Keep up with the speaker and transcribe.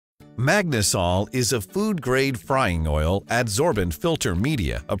MAGNESOL is a food-grade frying oil adsorbent filter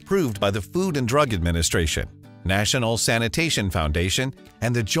media approved by the Food and Drug Administration, National Sanitation Foundation,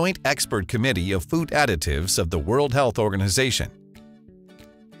 and the Joint Expert Committee of Food Additives of the World Health Organization.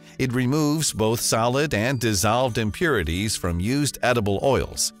 It removes both solid and dissolved impurities from used edible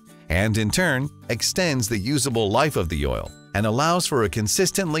oils, and in turn extends the usable life of the oil and allows for a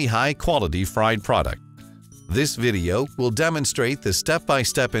consistently high-quality fried product. This video will demonstrate the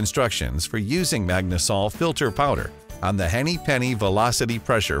step-by-step instructions for using MAGNESOL filter powder on the Henny Penny Velocity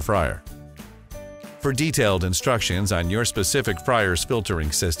Pressure Fryer. For detailed instructions on your specific fryer's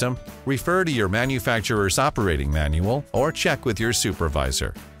filtering system, refer to your manufacturer's operating manual or check with your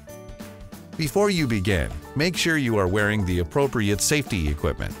supervisor. Before you begin, make sure you are wearing the appropriate safety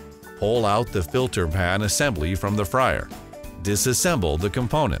equipment. Pull out the filter pan assembly from the fryer. Disassemble the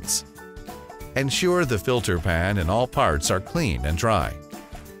components. Ensure the filter pan and all parts are clean and dry.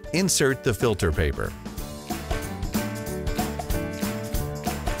 Insert the filter paper.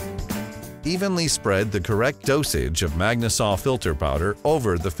 Evenly spread the correct dosage of MAGNESOL filter powder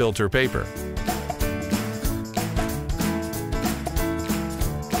over the filter paper.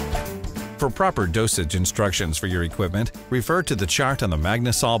 For proper dosage instructions for your equipment, refer to the chart on the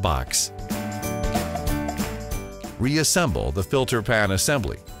MAGNESOL box. Reassemble the filter pan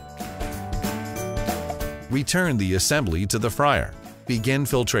assembly. Return the assembly to the fryer. Begin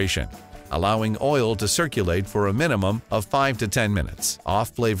filtration, allowing oil to circulate for a minimum of 5 to 10 minutes. Off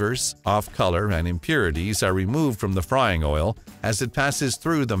flavors, off color, and impurities are removed from the frying oil as it passes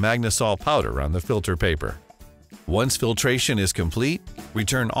through the MAGNESOL powder on the filter paper. Once filtration is complete,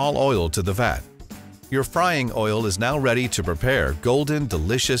 return all oil to the vat. Your frying oil is now ready to prepare golden,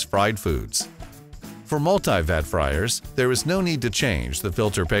 delicious fried foods. For multi-vat fryers, there is no need to change the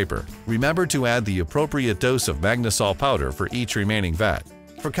filter paper. Remember to add the appropriate dose of MAGNESOL powder for each remaining vat.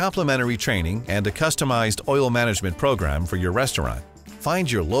 For complimentary training and a customized oil management program for your restaurant, find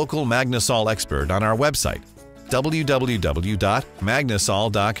your local MAGNESOL expert on our website,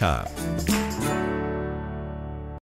 www.magnesol.com.